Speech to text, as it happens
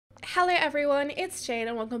Hello everyone, it's Jade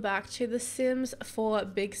and welcome back to the Sims 4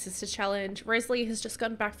 Big Sister Challenge. Rosalie has just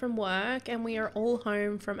gotten back from work and we are all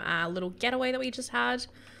home from our little getaway that we just had.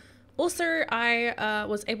 Also, I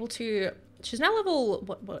was able to, she's now level,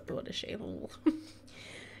 what is she?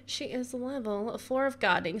 She is level 4 of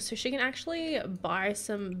gardening, so she can actually buy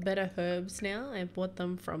some better herbs now. I bought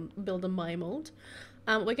them from Build a My Mold.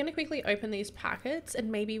 We're going to quickly open these packets and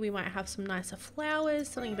maybe we might have some nicer flowers,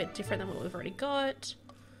 something a bit different than what we've already got.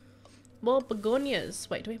 Well, begonias.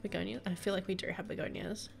 Wait, do we have begonias? I feel like we do have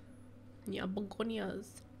begonias. Yeah,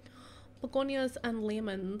 begonias. Begonias and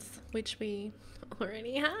lemons, which we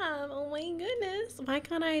already have. Oh my goodness. Why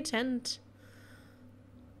can't I attend?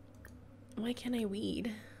 Why can't I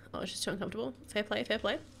weed? Oh, it's just too uncomfortable. Fair play, fair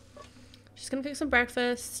play. Just gonna cook some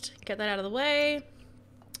breakfast, get that out of the way.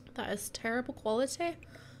 That is terrible quality.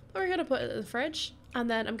 But we're gonna put it in the fridge. And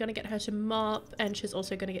then I'm gonna get her to mop, and she's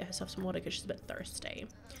also gonna get herself some water because she's a bit thirsty.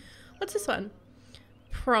 What's this one?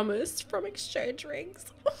 Promise from exchange rings.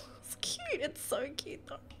 Oh, it's cute. It's so cute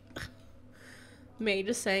though. Me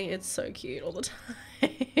just saying it's so cute all the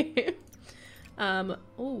time.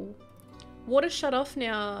 Oh, water shut off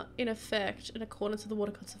now in effect in accordance with the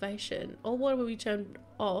water conservation. All water will be turned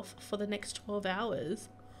off for the next 12 hours.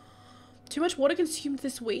 Too much water consumed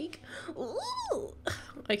this week. Ooh.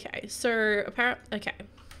 Okay, so apparently,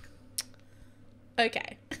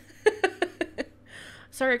 okay.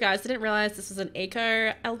 Sorry guys, I didn't realize this was an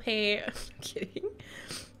eco LP. I'm kidding.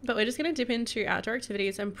 But we're just gonna dip into outdoor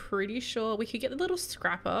activities. I'm pretty sure we could get the little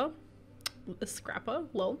scrapper. The scrapper,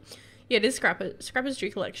 lol. Yeah, it is Scrapper's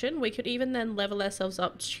Dew Collection. We could even then level ourselves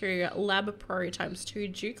up to Lab Pro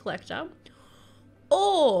 ×2 Dew Collector.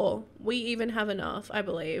 Or we even have enough, I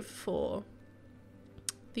believe, for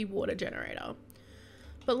the water generator.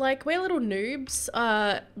 But like, we're little noobs.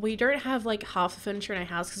 We don't have like half the furniture in our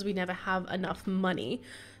house because we never have enough money.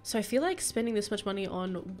 So I feel like spending this much money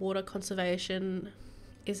on water conservation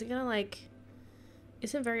isn't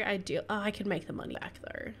very ideal. Oh, I can make the money back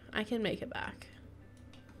though. I can make it back.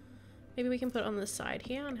 Maybe we can put it on the side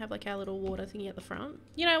here and have like our little water thingy at the front.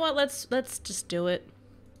 You know what? Let's just do it.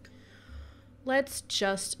 Let's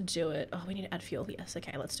just do it. Oh, we need to add fuel. Yes.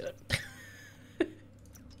 Okay, let's do it.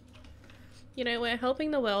 You know, we're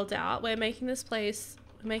helping the world out. We're making this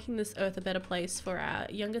earth a better place for our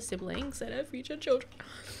younger siblings and our future children.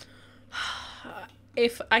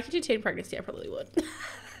 If I could do teen pregnancy, I probably would.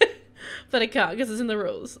 But I can't because it's in the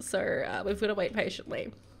rules. So we've got to wait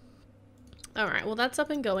patiently. All right, well, that's up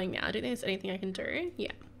and going now. I don't think there's anything I can do.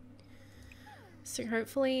 Yeah. So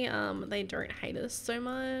hopefully they don't hate us so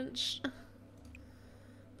much.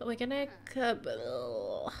 But we're going to...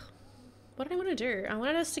 What do I want to do? I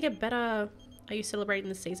wanted us to get better. Are you celebrating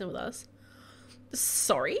the season with us?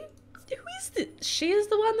 Sorry? Who is this? She is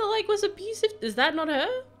the one that like was abusive. Is that not her?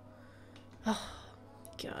 Oh,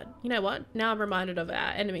 God. You know what? Now I'm reminded of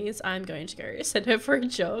our enemies. I'm going to go send her for a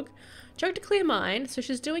jog. Jog to clear mind. So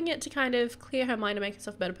she's doing it to kind of clear her mind and make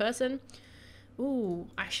herself a better person. Ooh,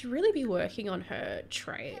 I should really be working on her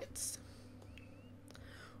traits.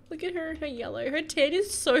 Look at her yellow. Her tan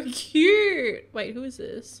is so cute. Wait, who is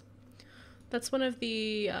this? That's one of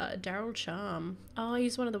the Daryl Charm. Oh,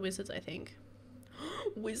 he's one of the wizards, I think.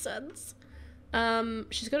 Wizards.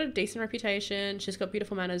 She's got a decent reputation. She's got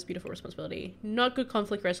beautiful manners, beautiful responsibility. Not good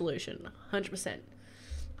conflict resolution. 100%.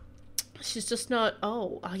 She's just not...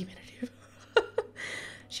 Oh, argumentative.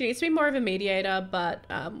 She needs to be more of a mediator, but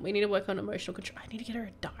we need to work on emotional control. I need to get her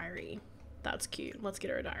a diary. That's cute. Let's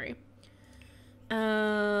get her a diary.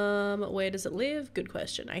 Where does it live? Good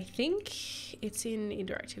question. I think it's in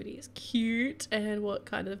indoor activities. Cute. And what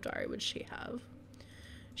kind of diary would she have?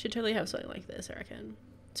 She'd totally have something like this, I reckon.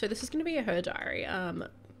 So this is going to be her diary.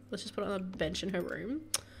 Let's just put it on a bench in her room.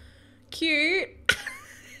 Cute.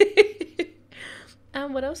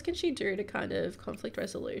 What else can she do to kind of conflict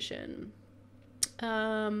resolution?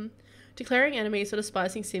 Declaring enemies or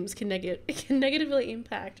despising Sims can negatively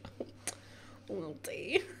impact. Well,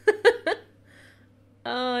 D.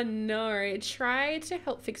 Oh no, try to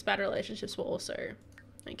help fix bad relationships will also.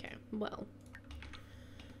 Okay, well.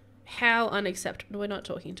 How unacceptable. We're not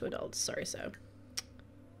talking to adults, sorry sir.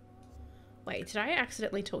 Wait, did I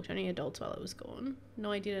accidentally talk to any adults while I was gone?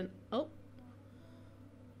 No, I didn't. Oh.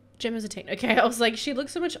 Gemma's a teen. Okay, I was like, she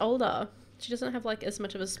looks so much older. She doesn't have like as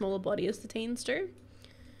much of a smaller body as the teens do.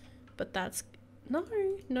 But that's... No.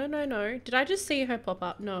 Did I just see her pop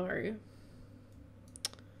up? No.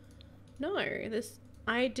 No,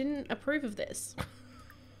 I didn't approve of this.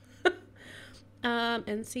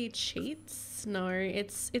 NC cheats? No,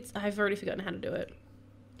 it's I've already forgotten how to do it.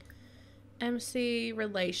 MC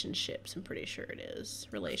relationships, I'm pretty sure it is.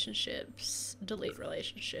 Relationships, delete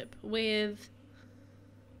relationship with...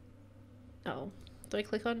 Oh, do I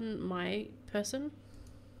click on my person?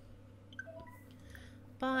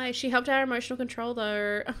 Bye. She helped our emotional control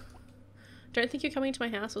though. Don't think you're coming to my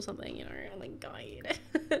house or something, you know, like guide.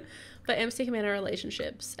 But MC commander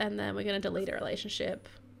relationships, and then we're gonna delete a relationship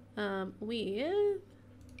with...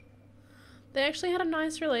 They actually had a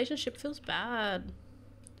nice relationship. Feels bad.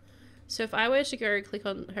 So if I were to go click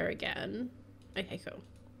on her again... Okay, cool.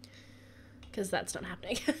 Because that's not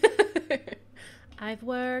happening. I've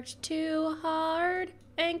worked too hard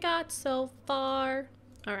and got so far.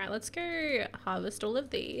 Alright, let's go harvest all of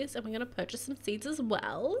these. And we're going to purchase some seeds as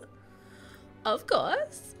well. Of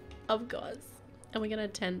course. Of course. And we're going to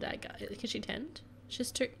tend that guy. Can she tend?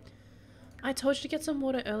 She's too... I told you to get some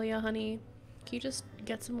water earlier, honey. Can you just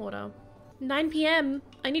get some water? 9 p.m.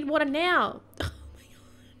 I need water now. Oh my god.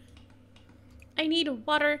 I need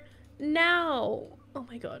water now. Oh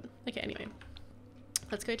my god. Okay, anyway.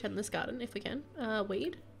 Let's go tend this garden if we can.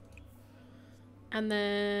 Weed. And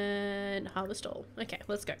then harvest all. Okay,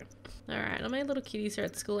 let's go. Alright, all my little kitties are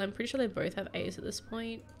at school. I'm pretty sure they both have A's at this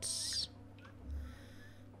point.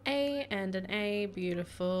 A and an A.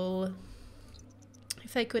 Beautiful.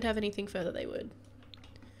 If they could have anything further, they would.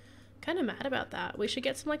 Kind of mad about that. We should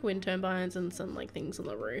get some like wind turbines and some like things on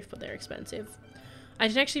the roof, but they're expensive. I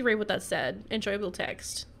didn't actually read what that said. Enjoyable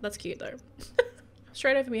text. That's cute though.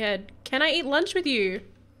 Straight over my head. Can I eat lunch with you?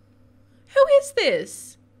 Who is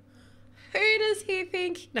this? Who does he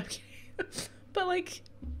think? No, I'm kidding. But like,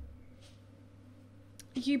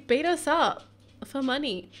 you beat us up for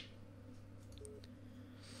money.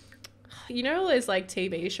 You know those like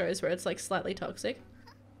TV shows where it's like slightly toxic?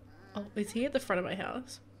 Oh, is he at the front of my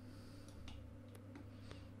house?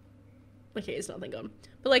 Okay, it's nothing gone.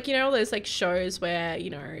 But like, you know all those like shows where, you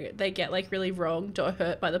know, they get like really wronged or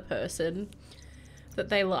hurt by the person that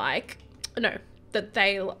they like. No, that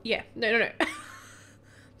they, yeah, no.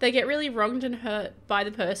 They get really wronged and hurt by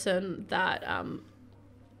the person that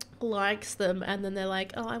likes them, and then they're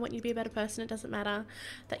like, oh, I want you to be a better person. It doesn't matter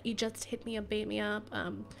that you just hit me or beat me up.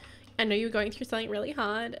 I know you're going through something really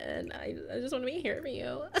hard, and I just want to be here for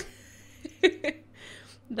you.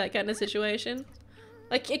 That kind of situation.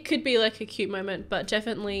 Like, it could be like a cute moment, but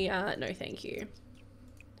definitely no thank you.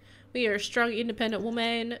 We are a strong, independent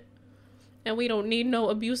woman, and we don't need no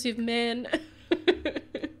abusive men.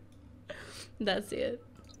 That's it.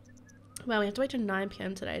 Wow, we have to wait till 9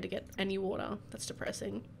 p.m. today to get any water. That's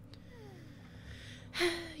depressing.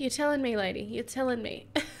 You're telling me, lady. You're telling me.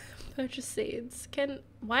 Purchase seeds.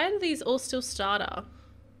 Why are these all still starter?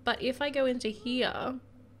 But if I go into here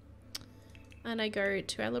and I go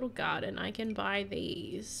to our little garden, I can buy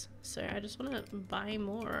these. So I just want to buy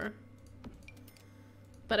more.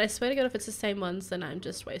 But I swear to God, if it's the same ones, then I'm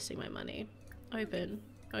just wasting my money. Open,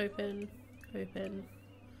 open, open.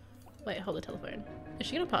 Wait, hold the telephone. Is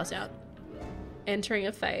she gonna pass out? Entering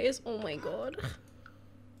a phase. Oh my god.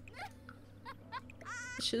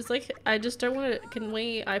 She's like, I just don't want to. Can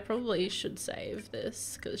we? I probably should save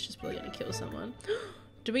this because she's probably gonna kill someone.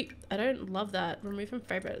 Do we? I don't love that. Remove from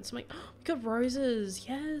favorites. I'm like, oh, we got roses.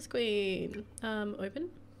 Yes, queen. Open.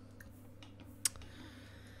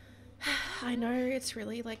 I know it's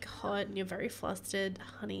really like hot and you're very flustered,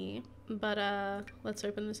 honey. But let's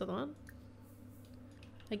open this other one.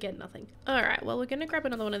 I get nothing. Alright, well, we're gonna grab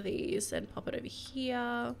another one of these and pop it over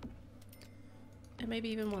here. And maybe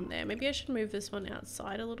even one there. Maybe I should move this one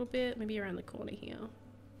outside a little bit. Maybe around the corner here.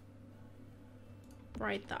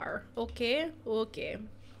 Right there. Okay, okay.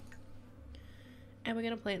 And we're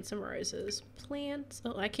gonna plant some roses. Plants.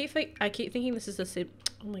 Oh, I keep thinking this is a sim.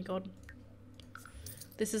 Oh my god.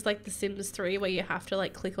 This is like the Sims 3 where you have to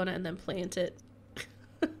like click on it and then plant it.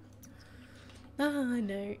 Oh,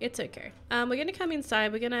 no, it's okay. We're gonna come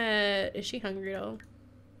inside. We're gonna... Is she hungry at all?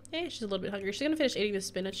 Yeah, she's a little bit hungry. She's gonna finish eating the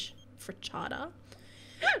spinach for charter.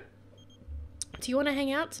 Do you want to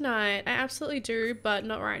hang out tonight? I absolutely do, but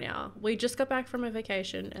not right now. We just got back from a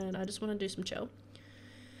vacation and I just want to do some chill.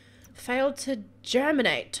 Failed to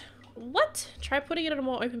germinate. What? Try putting it on a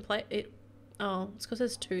more open plate. Oh, it's because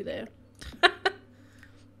there's 2 there.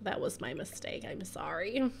 That was my mistake. I'm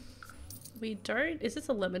sorry. We don't... Is this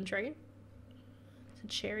a lemon tree? A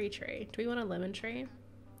cherry tree. Do we want a lemon tree?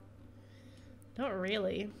 Not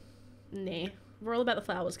really. Nah. We're all about the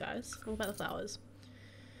flowers, guys. All about the flowers.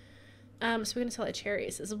 So we're gonna sell our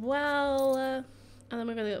cherries as well. And then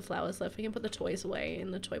we've only got flowers left. We can put the toys away in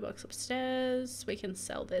the toy box upstairs. We can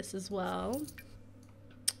sell this as well.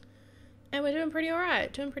 And we're doing pretty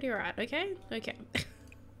alright. Doing pretty alright, okay? Okay.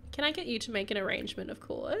 Can I get you to make an arrangement, of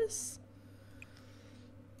course?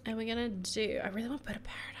 And we're gonna do, I really want Bird of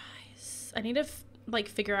Paradise. I need to like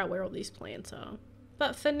figure out where all these plants are.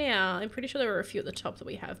 But for now, I'm pretty sure there are a few at the top that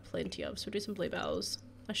we have plenty of. So we'll do some bluebells.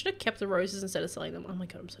 I should have kept the roses instead of selling them. Oh my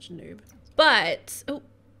god, I'm such a noob. But, oh,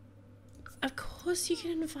 of course you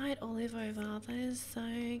can invite Olive over. That is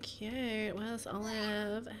so cute. Where's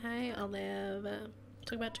Olive? Hey, Olive.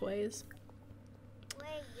 Talk about toys.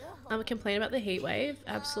 Complain about the heat wave.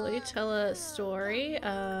 Absolutely. Tell a story.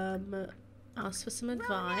 Ask for some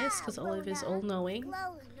advice because Olive is all-knowing.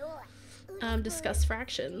 Discuss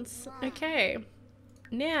fractions. Okay.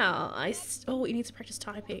 Now, oh, he needs to practice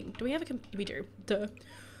typing. Do we have a we do. Duh.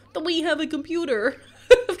 Do we have a computer?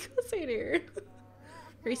 Of course I do.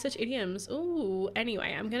 Research idioms. Ooh.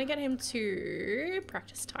 Anyway, I'm going to get him to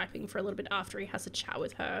practice typing for a little bit after he has a chat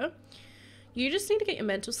with her. You just need to get your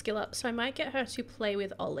mental skill up, so I might get her to play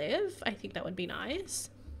with Olive. I think that would be nice.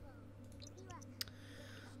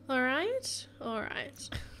 Alright. Alright.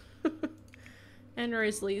 And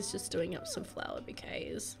Rosalie's just doing up some flower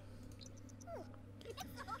bouquets.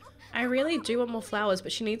 I really do want more flowers,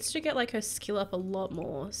 but she needs to get like her skill up a lot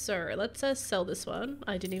more. So let's sell this one.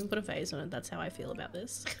 I didn't even put a vase on it. That's how I feel about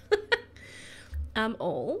this.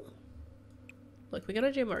 All. Look, we're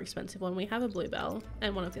gonna do a more expensive one. We have a bluebell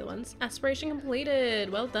and one of the other ones. Aspiration completed.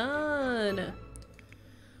 Well done.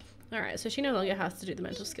 Alright, so she no longer has to do the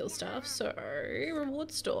mental skill stuff. So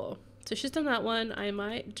reward store. So she's done that one. I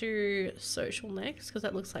might do social next because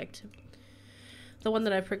that looks like the one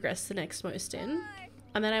that I progressed the next most in.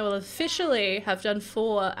 And then I will officially have done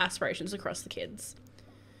 4 aspirations across the kids.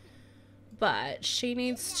 But she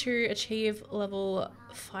needs to achieve level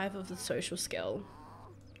 5 of the social skill.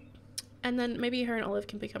 And then maybe her and Olive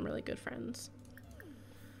can become really good friends.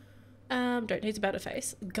 Don't need to better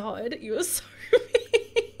face. God, you are so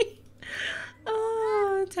mean.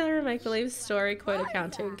 Oh, tell her a make-believe story, quote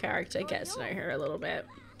accounting character. Get to know her a little bit.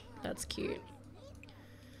 That's cute.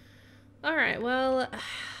 Alright, well,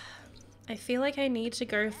 I feel like I need to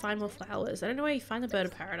go find more flowers. I don't know where you find the Bird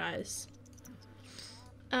of Paradise.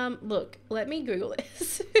 Look, let me Google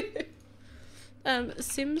this.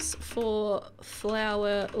 Sims for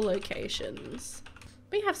flower locations.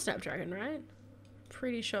 We have Snapdragon, right?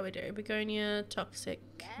 Pretty sure we do. Begonia, Toxic,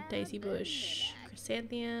 Daisy Bush,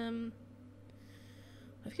 Chrysanthemum.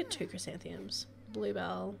 I've got 2 chrysanthemums.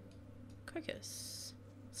 Bluebell, Crocus,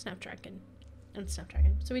 Snapdragon, and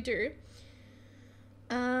Snapdragon. So we do.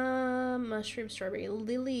 Mushroom, strawberry,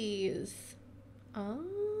 lilies.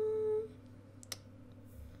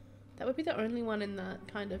 That would be the only one in that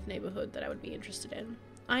kind of neighborhood that I would be interested in.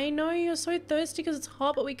 I know you're so thirsty because it's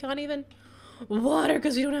hot, but we can't even water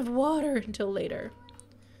because we don't have water until later.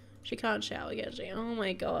 She can't shower yet, she? Oh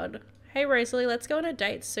my god. Hey Rosalie, let's go on a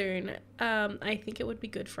date soon. I think it would be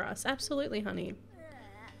good for us. Absolutely, honey.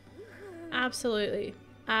 Absolutely.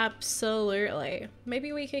 Absolutely.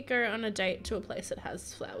 Maybe we could go on a date to a place that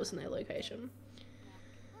has flowers in their location.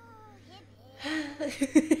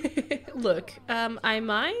 Look, I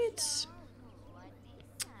might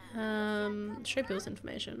show Bill's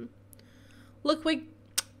information. Look,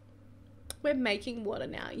 we're making water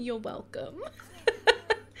now. You're welcome.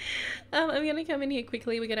 I'm gonna come in here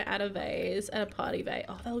quickly. We're gonna add a vase and a party vase.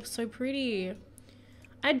 Oh, that looks so pretty.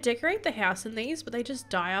 I'd decorate the house in these, but they just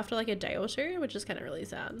die after like a day or 2, which is kind of really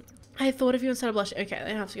sad. I thought of you instead of blushing. Okay,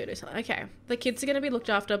 they have to go do something. Okay, the kids are going to be looked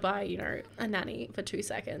after by, you know, a nanny for 2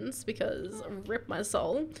 seconds because rip my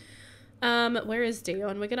soul. Where is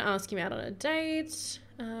Dion? We're going to ask him out on a date.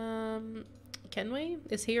 Can we?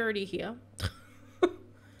 Is he already here?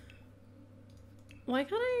 Why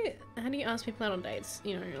can't I? How do you ask people out on dates?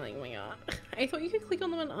 You know, like, oh my god. I thought you could click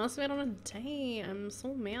on them and ask them out on a date. I'm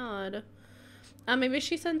so mad. Maybe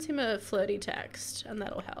she sends him a flirty text and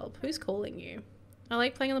that'll help. Who's calling you? I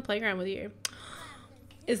like playing on the playground with you.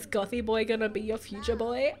 Is Gothy boy gonna be your future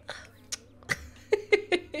boy?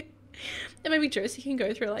 And maybe Josie can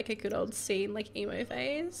go through like a good old scene, like emo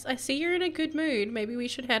phase. I see you're in a good mood. Maybe we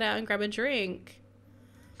should head out and grab a drink.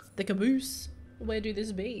 The caboose. Where do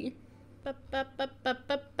this be? Ba, ba, ba, ba,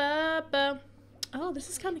 ba, ba, ba. Oh, this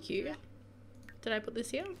is kind of cute. Did I put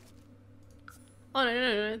this here? Oh,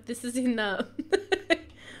 no. This is in, I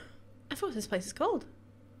thought this place is cold.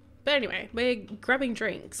 But anyway, we're grabbing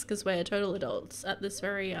drinks because we're total adults at this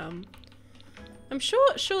very, I'm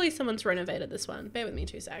surely someone's renovated this one. Bear with me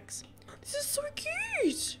 2 secs. This is so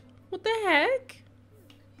cute! What the heck?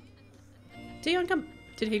 Dion, come.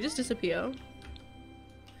 Did he just disappear?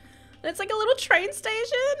 It's like a little train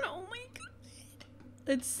station! Oh my god.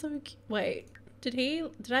 It's so cute. Wait, did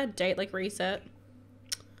I date like reset?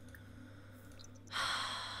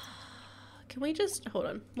 Can we just, hold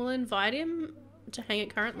on. We'll invite him to hang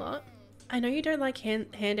at current lot. I know you don't like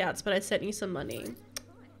handouts, but I sent you some money.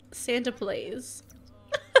 Santa, please.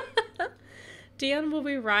 Dion will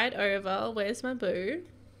be right over. Where's my boo?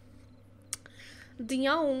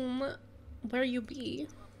 Dion, where you be?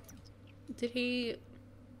 Did he...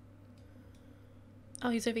 Oh,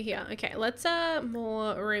 he's over here. Okay, let's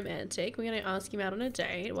more romantic. We're gonna ask him out on a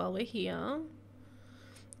date while we're here.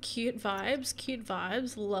 Cute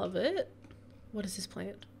vibes, love it. What is this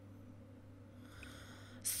plant?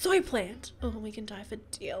 Soy plant! Oh, we can die for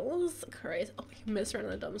deals. Crazy. Oh, we can mess around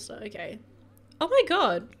in the dumpster. Okay. Oh my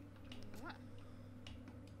god.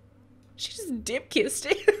 She just dip kissed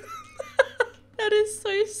him. That is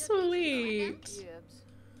so sweet.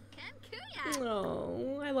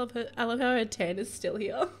 Oh, I love her. I love how her tan is still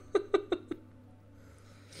here.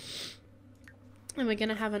 And we're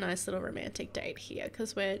gonna have a nice little romantic date here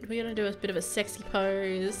because we're gonna do a bit of a sexy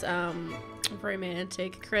pose,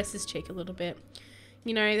 romantic, caress his cheek a little bit.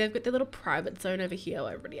 You know, they've got their little private zone over here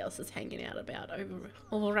where everybody else is hanging out about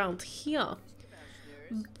all around here.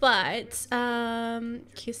 But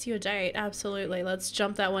kiss your date, absolutely. Let's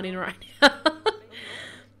jump that one in right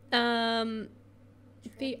now.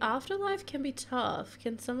 The afterlife can be tough.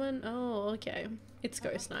 Can someone... Oh, okay. It's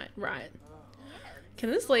ghost night. Right.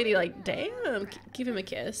 Can this lady, like, damn, give him a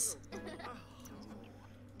kiss.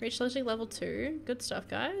 Reach level 2. Good stuff,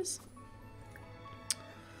 guys.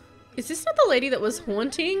 Is this not the lady that was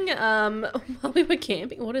haunting while we were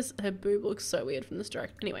camping? What is... Her boob looks so weird from this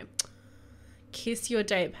direction. Anyway. Kiss your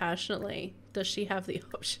date passionately. Does she have the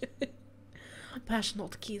option?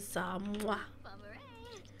 Passionate kiss. Mwah.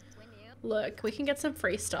 Look, we can get some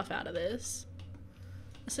free stuff out of this.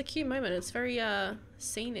 It's a cute moment. It's very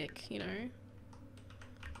scenic, you know.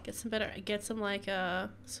 Get some like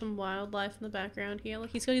some wildlife in the background here.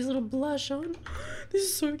 Look, he's got his little blush on. This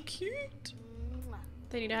is so cute.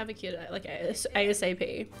 They need to have a kid like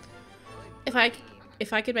ASAP.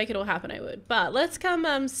 If I could make it all happen, I would. But let's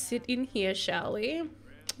come sit in here, shall we?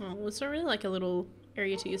 Oh, it's not really like a little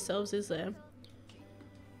area to yourselves, is there?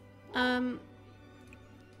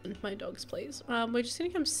 My dogs, please. We're just gonna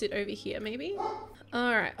come sit over here, maybe.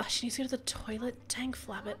 Alright. Oh, she needs to go to the toilet. Dang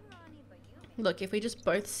flabbit. Look, if we just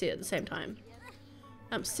both sit at the same time.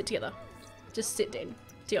 Sit together. Just sit,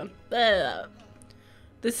 Dion.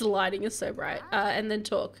 This lighting is so bright. And then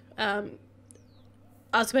talk.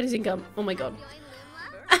 Ask about his income. Oh my god.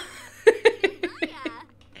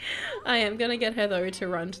 I am gonna get her though to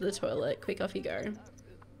run to the toilet. Quick, off you go.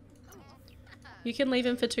 You can leave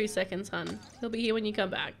him for 2 seconds, hun. He'll be here when you come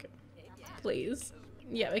back. Please.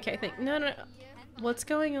 Yeah, okay, no. What's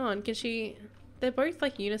going on? Can she... They're both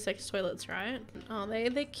like unisex toilets, right? Oh,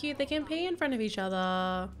 they're cute. They can pee in front of each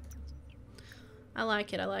other. I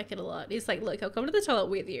like it a lot. He's like, look, I'll come to the toilet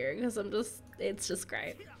with you because it's just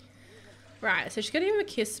great. Right, so she's gonna give him a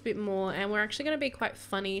kiss a bit more and we're actually gonna be quite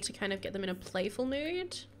funny to kind of get them in a playful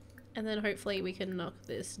mood. And then hopefully we can knock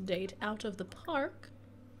this date out of the park.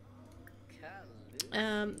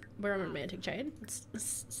 We're on romantic, Jade.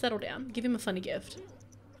 Let's settle down. Give him a funny gift.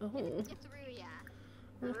 Oh.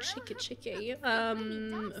 Oh, chicky.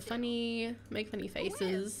 Funny, make funny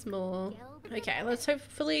faces, more. Okay, let's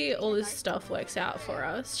hopefully all this stuff works out for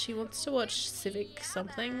us. She wants to watch Civic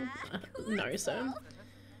something. No, sir.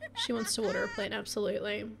 She wants to water a plant,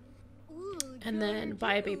 absolutely. And then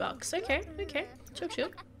buy a B-Box. Okay.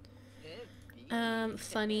 Chill.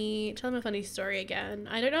 Funny. Tell them a funny story again.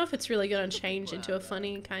 I don't know if it's really gonna change into a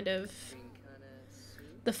funny kind of...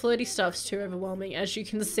 The flirty stuff's too overwhelming, as you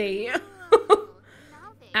can see.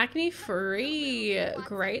 Acne free.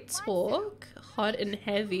 Great talk. Hot and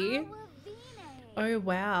heavy. Oh,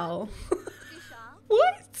 wow.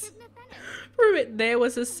 What? There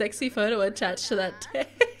was a sexy photo attached to that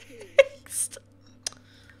text.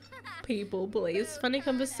 People, please. Funny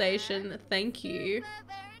conversation. Thank you.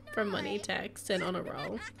 From money text and on a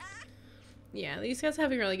roll. Yeah, these guys are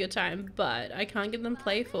having a really good time, but I can't get them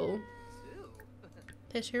playful.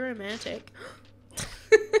 They're too romantic.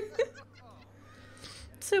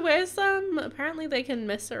 So where's apparently they can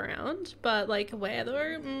mess around, but like where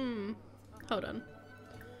though? Hold on.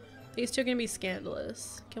 These two are gonna be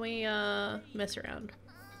scandalous. Can we mess around?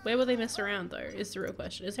 Where will they mess around though is the real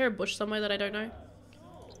question. Is there a bush somewhere that I don't know?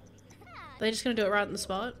 Are they just gonna do it right on the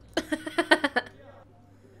spot?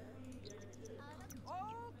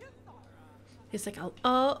 He's like,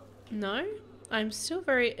 oh, no? I'm still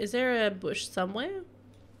very... Is there a bush somewhere?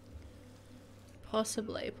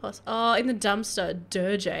 Possibly. Oh, in the dumpster.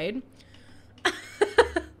 Duh, Jade.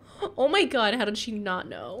 Oh my god, how did she not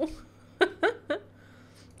know?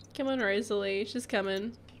 Come on, Rosalie. She's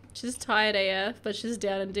coming. She's tired AF, but she's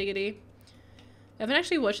down and diggity. I haven't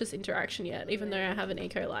actually watched this interaction yet, even though I have an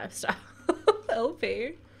eco lifestyle.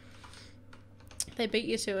 LP. They beat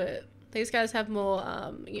you to it. These guys have more,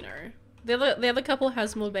 you know, the other couple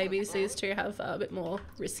has more babies. These two have a bit more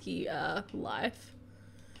risky life.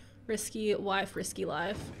 Risky wife, risky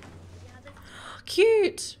life.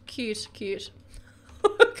 Cute, cute, cute.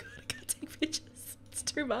 Oh god, I can't take pictures. It's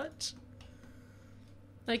too much.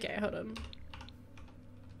 Okay, hold on.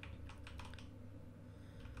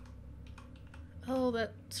 Oh,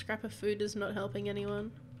 that scrap of food is not helping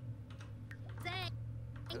anyone.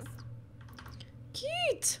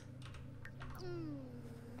 Cute!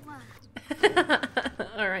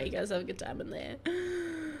 Alright, you guys have a good time in there.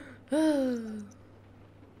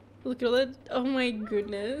 Look at all that. Oh my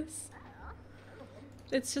goodness.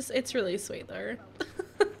 It's really sweet though.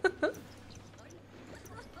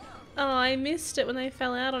 Oh, I missed it when they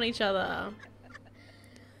fell out on each other.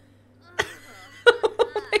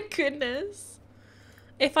 Oh my goodness.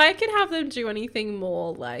 If I could have them do anything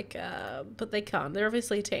more, like, but they can't. They're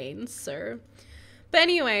obviously teens, so. But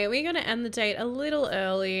anyway, we're going to end the date a little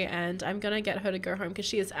early, and I'm going to get her to go home because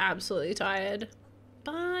she is absolutely tired.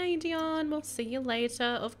 Bye, Dion. We'll see you later,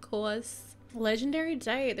 of course. Legendary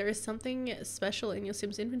date. There is something special in your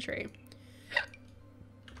Sims inventory.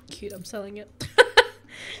 Cute, I'm selling it.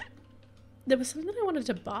 There was something I wanted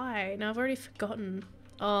to buy. Now I've already forgotten.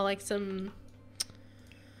 Oh, like some...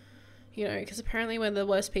 You know, because apparently we're the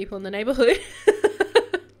worst people in the neighborhood.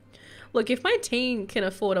 Look, if my teen can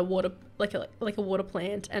afford a water, like a water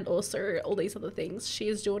plant and also all these other things, she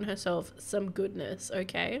is doing herself some goodness,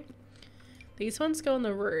 okay? These ones go on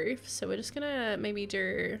the roof, so we're just gonna maybe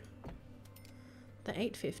do the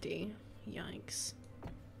 850. Yikes.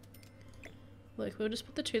 Look, we'll just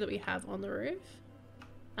put the two that we have on the roof,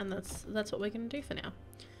 and that's what we're gonna do for now.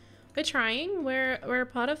 We're trying. We're a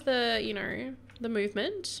part of the, you know, the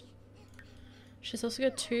movement. She's also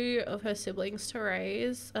got two of her siblings to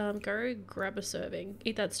raise. Go grab a serving.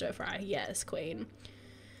 Eat that stir fry. Yes, queen.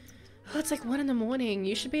 Oh, it's like 1 in the morning.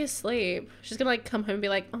 You should be asleep. She's gonna like come home and be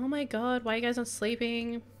like, oh my god, why are you guys not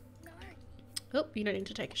sleeping? Oh, you don't need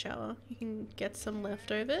to take a shower. You can get some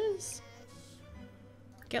leftovers.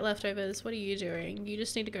 Get leftovers. What are you doing? You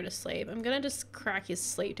just need to go to sleep. I'm gonna just crack his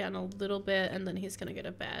sleep down a little bit and then he's gonna go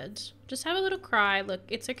to bed. Just have a little cry. Look,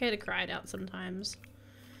 it's okay to cry it out sometimes.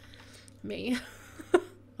 Me.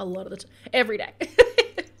 A lot of the time. Every day.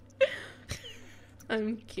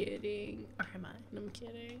 I'm kidding. Or am I? I'm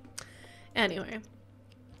kidding. Anyway.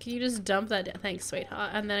 Can you just dump that down? Thanks,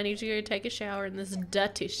 sweetheart. And then I need you to go take a shower in this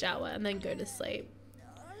dirty shower and then go to sleep.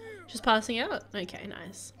 Just passing out? Okay,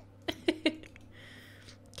 nice.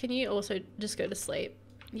 Can you also just go to sleep?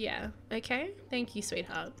 Yeah. Okay. Thank you,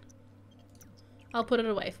 sweetheart. I'll put it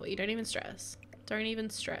away for you. Don't even stress. Don't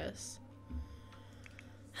even stress.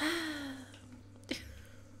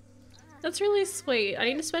 That's really sweet. I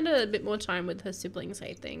need to spend a bit more time with her siblings,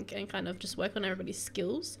 I think, and kind of just work on everybody's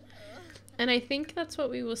skills. And I think that's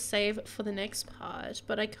what we will save for the next part,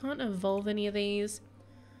 but I can't evolve any of these.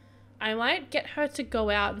 I might get her to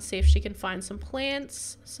go out and see if she can find some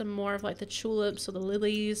plants, some more of like the tulips or the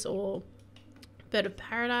lilies or bird of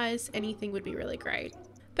paradise. Anything would be really great.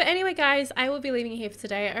 But anyway, guys, I will be leaving you here for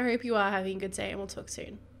today. I hope you are having a good day and we'll talk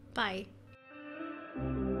soon. Bye.